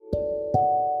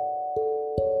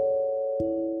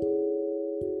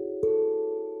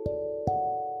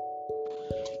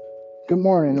Good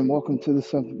morning and welcome to the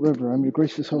Seventh River. I'm your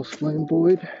gracious host, Blaine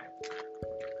Boyd,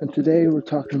 and today we're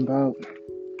talking about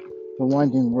the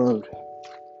winding road.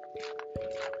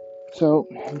 So,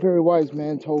 a very wise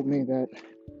man told me that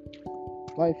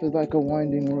life is like a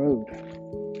winding road.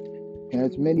 It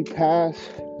has many paths,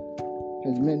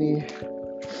 has many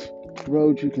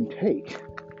roads you can take.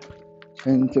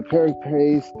 And to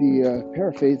paraphrase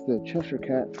the Cheshire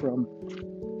Cat from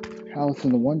Alice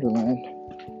in the Wonderland,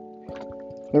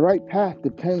 the right path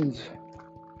depends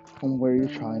on where you're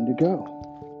trying to go.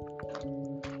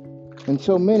 And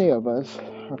so many of us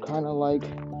are kind of like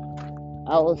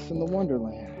Alice in the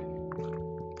Wonderland,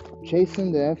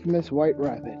 chasing the infamous white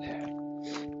rabbit,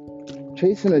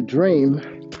 chasing a dream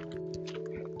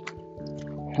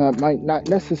that might not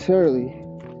necessarily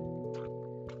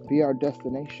be our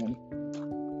destination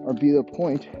or be the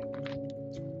point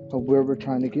of where we're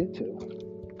trying to get to.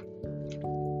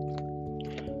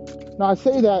 Now, I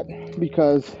say that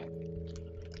because,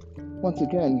 once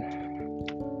again,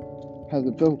 as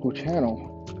a biblical channel,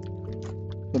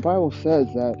 the Bible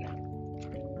says that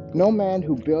no man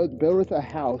who buildeth a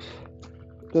house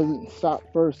doesn't stop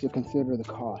first to consider the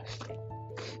cost.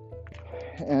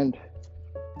 And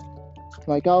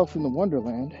like Alice in the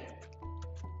Wonderland,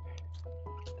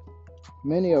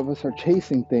 many of us are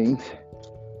chasing things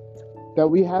that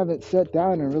we haven't sat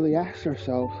down and really asked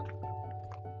ourselves,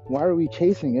 why are we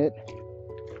chasing it?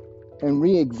 And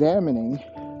re-examining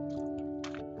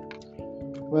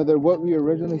whether what we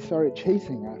originally started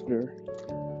chasing after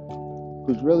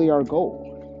was really our goal.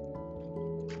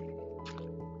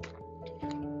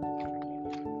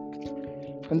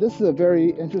 And this is a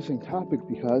very interesting topic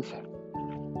because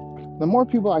the more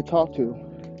people I talk to,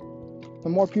 the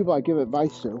more people I give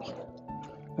advice to,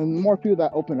 and the more people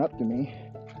that open up to me,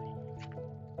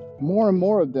 more and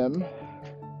more of them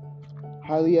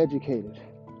highly educated,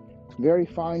 very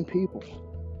fine people,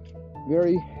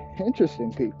 very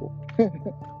interesting people.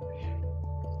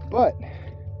 But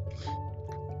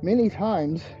many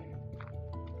times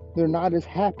they're not as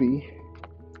happy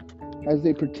as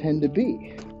they pretend to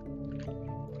be,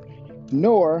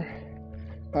 nor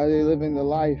are they living the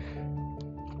life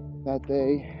that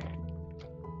they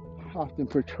often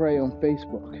portray on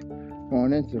Facebook or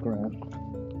on Instagram.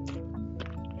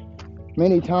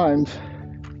 Many times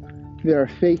they are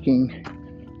faking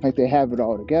like they have it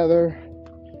all together.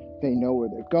 They know where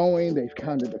they're going. They've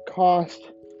counted the cost.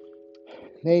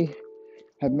 They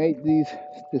have made these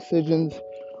decisions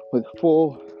with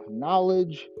full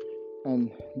knowledge, and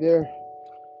they're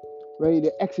ready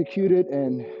to execute it,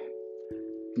 and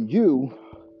you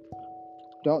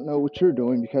don't know what you're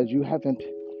doing because you haven't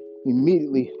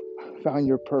immediately found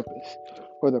your purpose,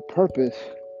 or the purpose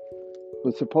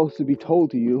was supposed to be told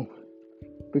to you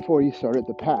before you started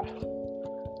the path.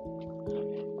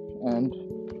 And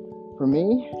for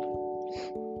me,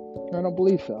 I don't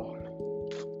believe so.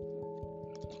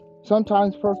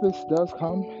 Sometimes purpose does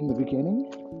come in the beginning,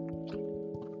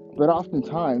 but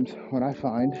oftentimes what I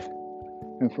find,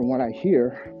 and from what I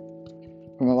hear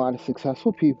from a lot of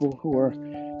successful people who are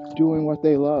doing what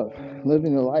they love,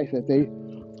 living the life that they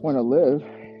want to live,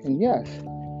 and yes,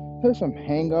 there's some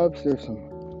hang-ups, there's some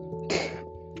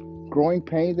growing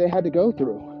pains they had to go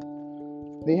through.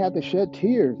 They had to shed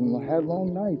tears and had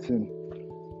long nights and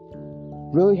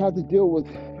really had to deal with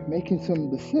making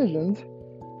some decisions,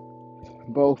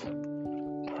 both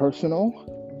personal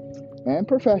and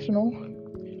professional,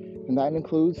 and that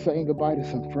includes saying goodbye to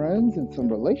some friends and some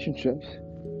relationships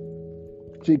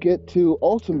to get to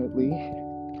ultimately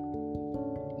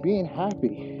being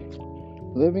happy,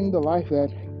 living the life that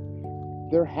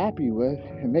they're happy with,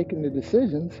 and making the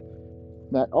decisions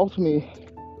that ultimately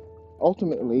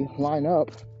line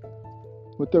up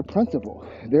with their principles,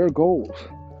 their goals,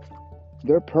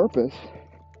 their purpose,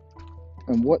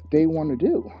 and what they want to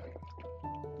do.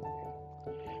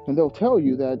 And they'll tell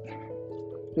you that,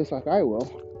 just like I will,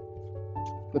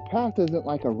 the path isn't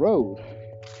like a road.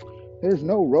 There's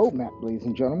no roadmap, ladies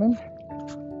and gentlemen.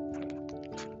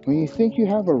 When you think you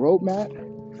have a roadmap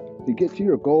to get to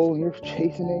your goal, and you're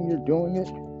chasing it, and you're doing it,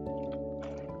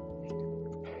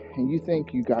 and you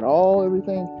think you got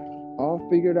everything all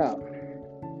figured out,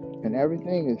 and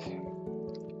everything is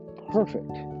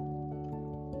perfect,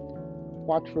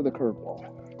 watch for the curveball.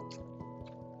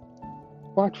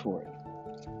 Watch for it.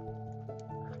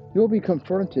 You'll be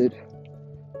confronted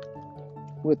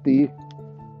with the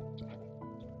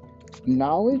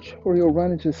knowledge, or you'll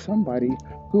run into somebody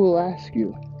who will ask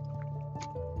you,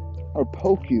 or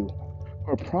poke you,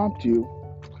 or prompt you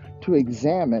to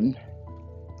examine,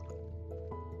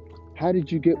 how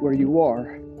did you get where you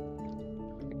are?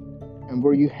 And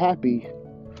were you happy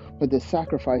with the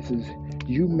sacrifices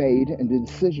you made and the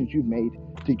decisions you made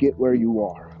to get where you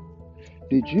are?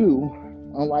 Did you,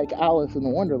 unlike Alice in the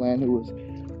Wonderland, who was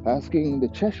asking the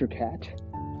Cheshire Cat,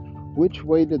 which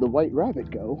way did the white rabbit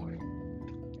go?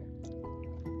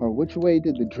 Or which way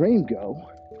did the dream go?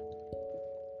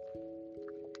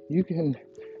 You can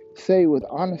say with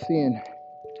honesty and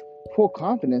full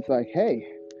confidence, like, hey,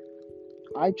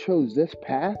 I chose this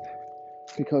path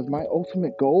because my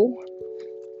ultimate goal,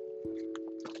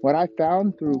 what I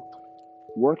found through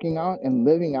working out and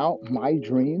living out my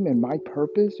dream and my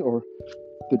purpose, or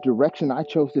the direction I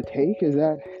chose to take, is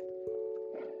that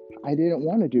I didn't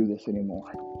want to do this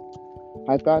anymore.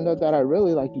 I found out that I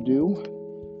really like to do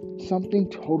something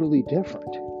totally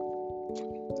different.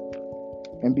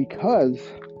 And because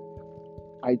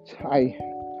I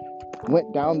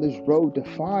went down this road to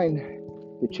find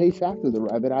the chase after the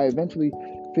rabbit, I eventually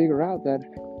figured out that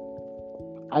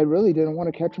I really didn't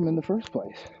want to catch him in the first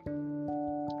place.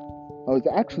 I was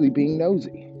actually being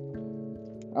nosy.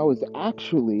 I was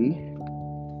actually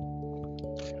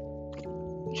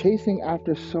chasing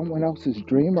after someone else's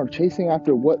dream, or chasing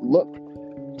after what looked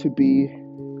to be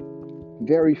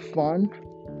very fun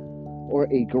or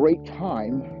a great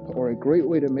time or a great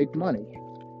way to make money.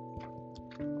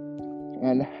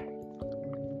 And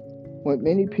what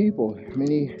many people,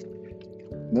 many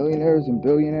millionaires and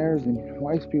billionaires and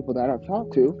wise people that I've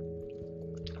talked to,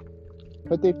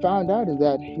 what they found out is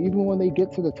that even when they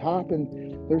get to the top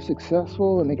and they're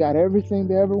successful and they got everything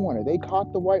they ever wanted, they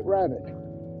caught the white rabbit,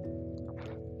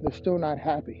 they're still not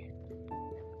happy.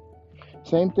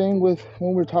 Same thing with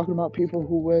when we're talking about people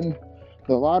who win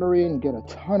the lottery and get a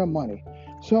ton of money.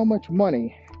 So much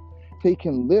money, they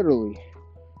can literally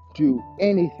do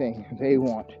anything they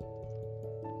want.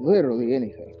 Literally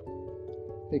anything.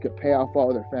 They could pay off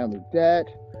all their family debt.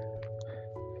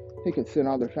 They could send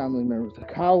all their family members to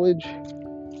college.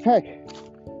 Heck,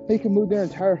 they could move their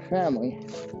entire family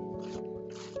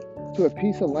to a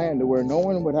piece of land where no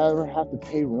one would ever have to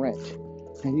pay rent.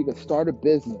 And you could start a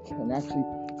business and actually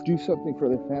do something for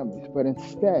their families. But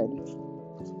instead,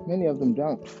 many of them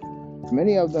don't.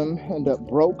 Many of them end up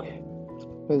broke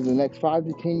for the next 5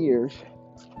 to 10 years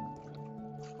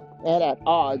and at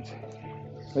odds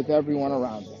with everyone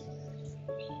around them.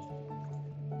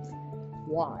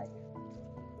 Why?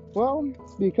 Well,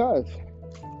 because,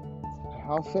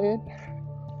 I'll say it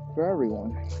for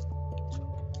everyone,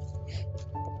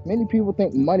 many people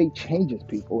think money changes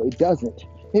people. It doesn't.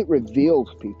 It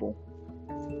reveals people.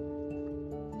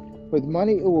 With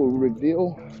money, it will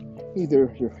reveal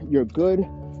either your good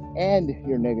and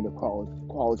your negative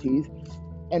qualities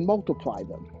and multiply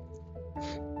them.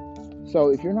 So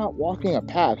if you're not walking a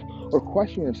path or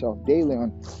questioning yourself daily on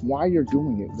why you're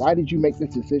doing it, why did you make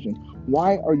this decision,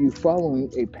 why are you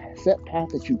following a set path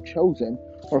that you've chosen,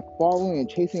 or following and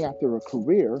chasing after a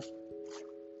career,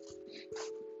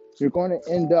 you're going to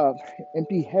end up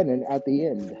empty-headed at the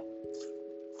end.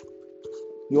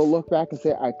 You'll look back and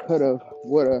say, I could have,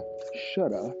 would have,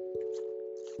 should have,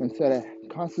 instead of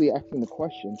constantly asking the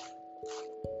question,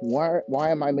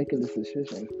 why am I making this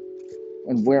decision?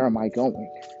 And where am I going?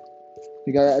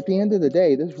 Because at the end of the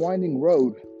day, this winding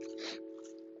road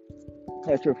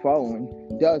that you're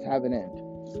following does have an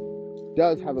end,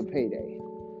 does have a payday.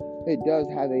 It does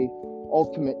have a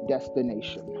ultimate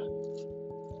destination.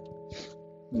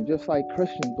 And just like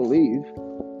Christians believe,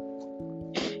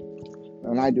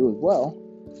 and I do as well,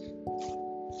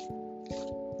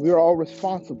 we are all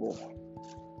responsible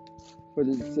for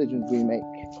the decisions we make.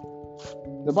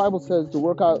 The Bible says to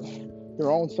work out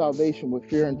your own salvation with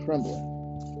fear and trembling.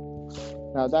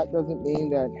 Now, that doesn't mean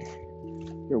that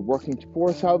you're working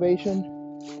for salvation.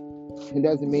 It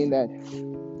doesn't mean that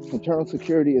eternal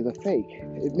security is a fake.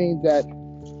 It means that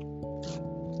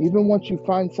even once you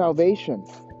find salvation,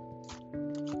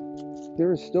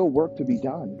 there is still work to be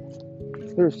done.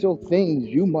 There are still things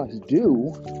you must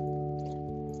do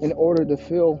in order to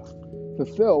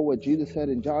fulfill what Jesus said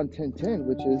in John 10:10,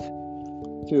 which is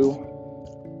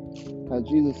as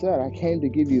Jesus said, I came to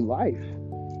give you life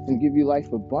and give you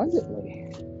life abundantly.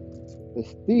 The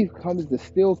thief comes to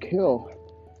steal, kill,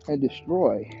 and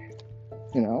destroy,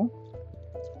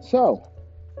 So,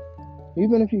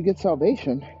 even if you get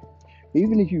salvation,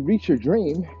 even if you reach your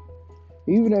dream,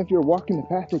 even if you're walking the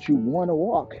path that you want to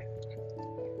walk,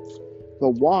 the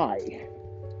why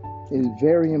is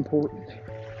very important.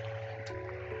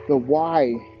 The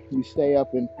why you stay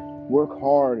up and work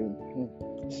hard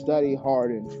and study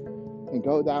hard and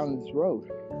go down this road.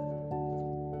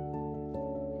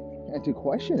 And to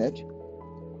question it,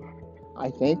 I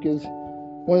think, is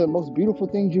one of the most beautiful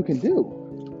things you can do.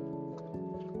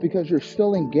 Because you're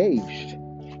still engaged.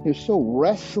 You're still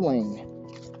wrestling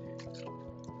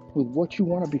with what you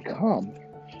want to become.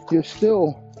 You're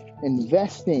still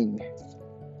investing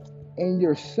in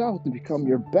yourself to become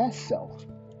your best self.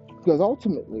 Because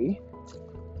ultimately,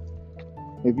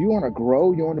 if you want to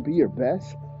grow, you want to be your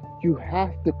best, you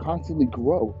have to constantly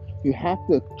grow. You have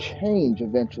to change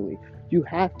eventually. You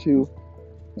have to,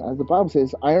 as the Bible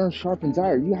says, iron sharpens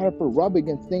iron. You have to rub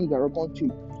against things that are going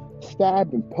to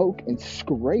stab and poke and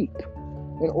scrape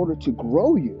in order to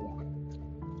grow you.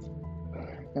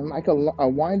 And like a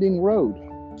winding road,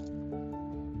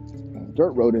 a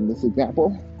dirt road in this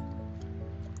example,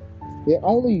 it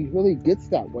only really gets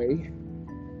that way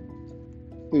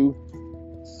through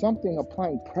something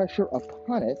applying pressure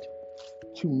upon it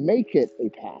to make it a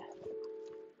path,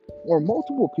 or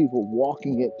multiple people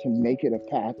walking it to make it a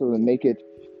path, or to make it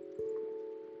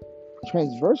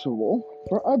transversable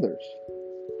for others.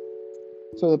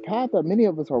 So the path that many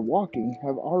of us are walking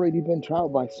have already been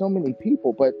traveled by so many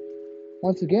people. But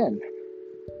once again,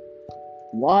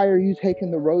 why are you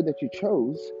taking the road that you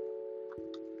chose,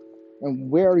 and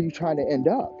where are you trying to end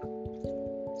up?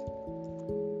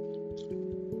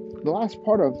 The last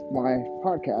part of my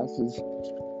podcast is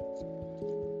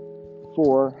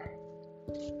for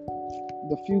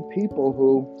the few people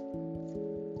who,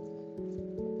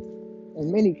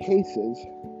 in many cases,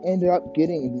 ended up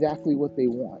getting exactly what they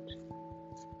want,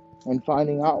 and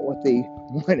finding out what they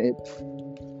wanted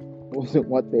wasn't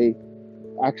what they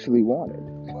actually wanted.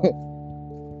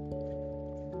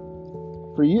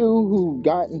 For you who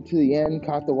got into the end,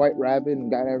 caught the white rabbit, and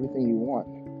got everything you want,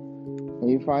 and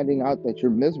you're finding out that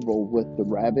you're miserable with the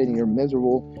rabbit, and you're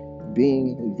miserable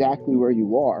being exactly where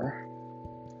you are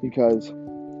because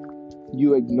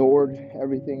you ignored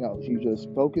everything else. You just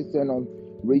focused in on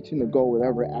reaching the goal without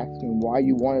ever asking why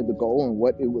you wanted the goal and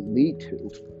what it would lead to,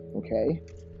 okay?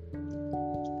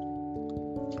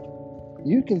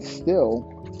 You can still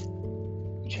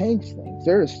change things.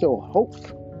 There is still hope.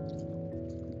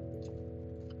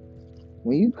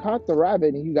 When you caught the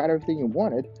rabbit and you got everything you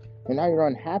wanted, and now you're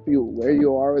unhappy with where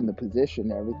you are in the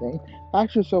position and everything,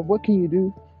 ask yourself, what can you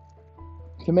do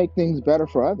to make things better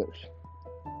for others?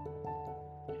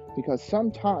 Because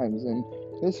sometimes, and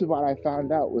this is what I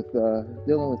found out with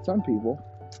dealing with some people,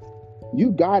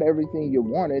 you got everything you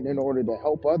wanted in order to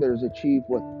help others achieve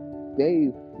what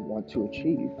they want to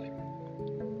achieve.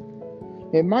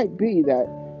 It might be that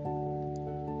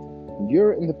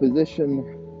you're in the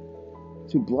position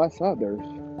to bless others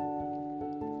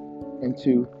and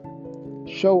to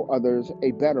show others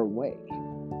a better way.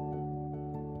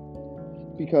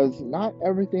 Because not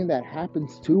everything that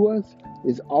happens to us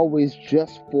is always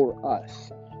just for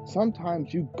us.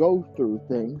 Sometimes you go through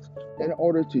things in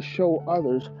order to show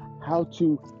others how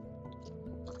to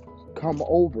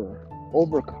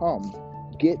overcome,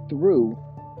 get through,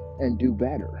 and do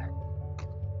better.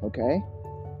 Okay?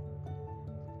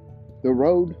 The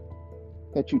road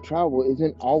that you travel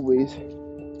isn't always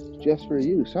just for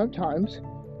you. Sometimes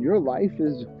your life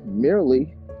is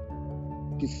merely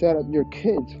to set up your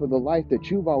kids for the life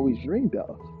that you've always dreamed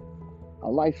of. A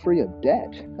life free of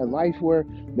debt. A life where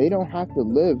they don't have to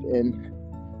live in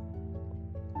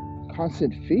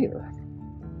constant fear.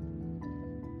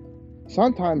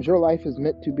 Sometimes your life is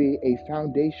meant to be a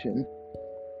foundation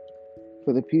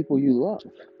for the people you love.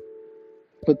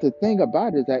 But the thing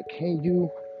about it is that, can you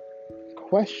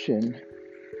question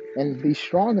and be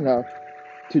strong enough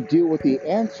to deal with the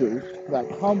answers that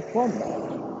come from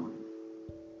that?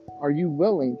 Are you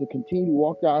willing to continue to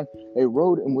walk down a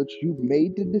road in which you've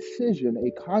made the decision, a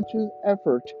conscious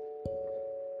effort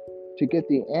to get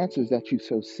the answers that you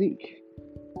so seek?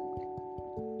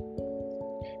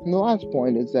 And the last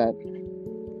point is that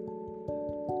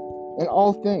in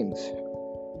all things,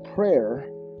 prayer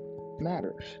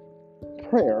matters.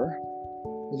 Prayer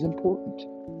is important.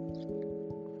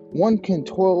 One can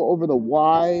toil over the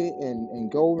why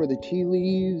and go over the tea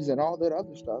leaves and all that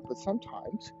other stuff, but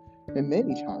sometimes, and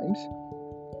many times,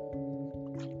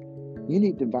 you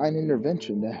need divine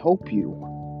intervention to help you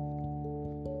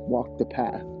walk the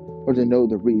path or to know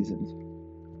the reasons.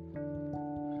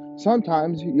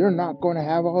 Sometimes you're not going to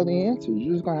have all the answers.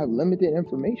 You're just going to have limited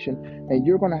information, and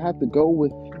you're going to have to go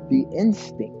with the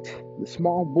instinct, the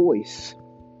small voice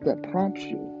that prompts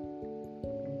you.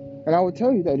 And I would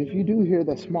tell you that if you do hear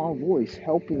that small voice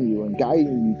helping you and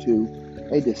guiding you to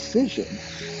a decision,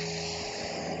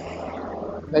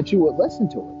 that you would listen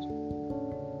to it.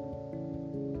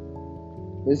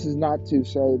 This is not to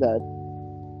say that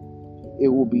it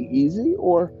will be easy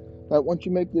or that once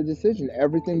you make the decision,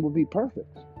 everything will be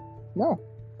perfect. No,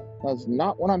 that's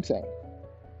not what I'm saying.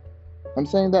 I'm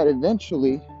saying that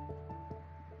eventually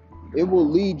it will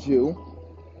lead you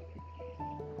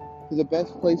to the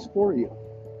best place for you.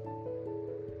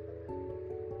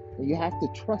 And you have to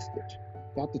trust it.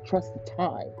 You have to trust the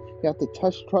time. You have to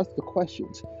trust the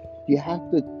questions. You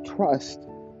have to trust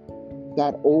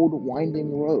that old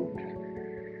winding road.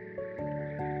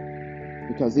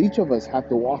 Because each of us have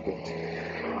to walk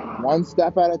it. One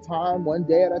step at a time, one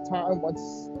day at a time, one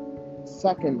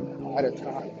second at a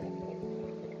time.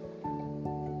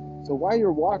 So while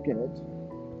you're walking it,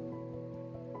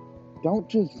 don't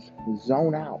just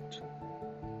zone out.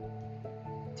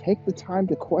 Take the time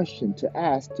to question, to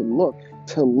ask, to look,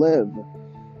 to live,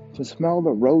 to smell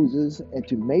the roses, and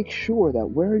to make sure that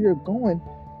where you're going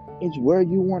is where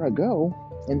you want to go,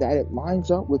 and that it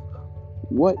lines up with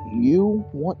what you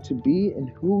want to be and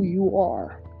who you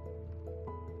are.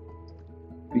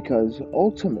 Because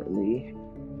ultimately,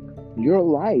 your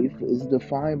life is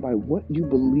defined by what you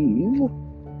believe.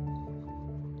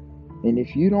 And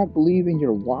if you don't believe in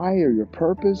your why or your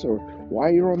purpose or why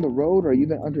you're on the road or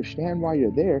even understand why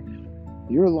you're there,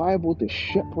 you're liable to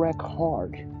shipwreck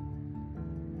hard,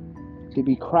 to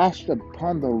be crashed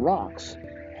upon the rocks,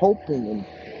 hoping and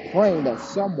praying that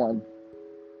someone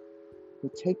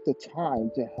would take the time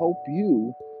to help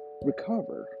you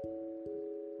recover.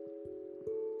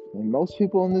 And most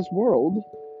people in this world,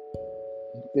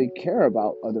 they care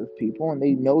about other people and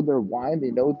they know their why and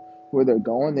they know where they're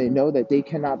going. They know that they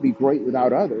cannot be great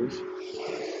without others.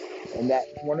 And that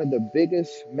one of the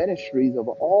biggest ministries of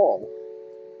all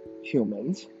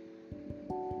humans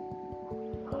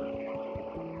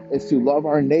is to love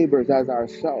our neighbors as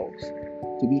ourselves,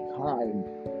 to be kind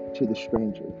to the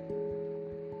stranger,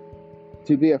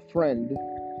 to be a friend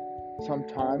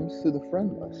sometimes to the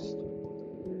friendless,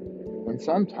 and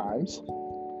sometimes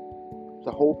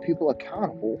to hold people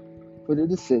accountable for the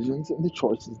decisions and the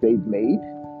choices they've made,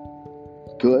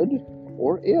 good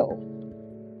or ill.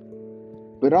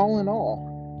 But all in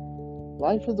all,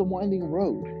 life is a winding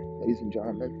road, ladies and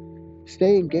gentlemen.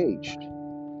 Stay engaged.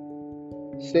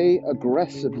 Stay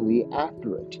aggressively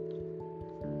after it.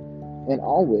 And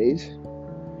always,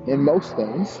 in most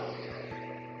things,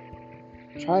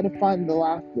 try to find the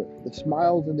laughter, the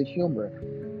smiles, and the humor.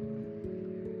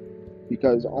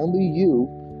 Because only you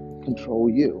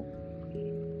control you.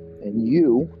 And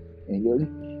you and your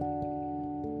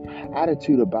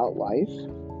attitude about life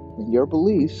and your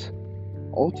beliefs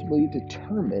ultimately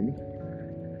determine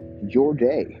your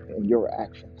day and your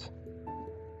actions.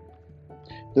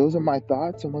 Those are my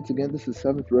thoughts, and once again, this is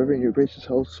Seventh River and your gracious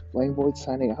host, Flame Void,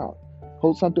 signing out.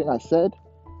 Hope something I said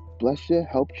blessed you,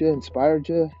 helped you, inspired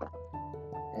you,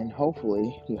 and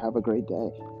hopefully you have a great day.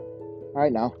 All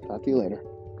right, now, talk to you later.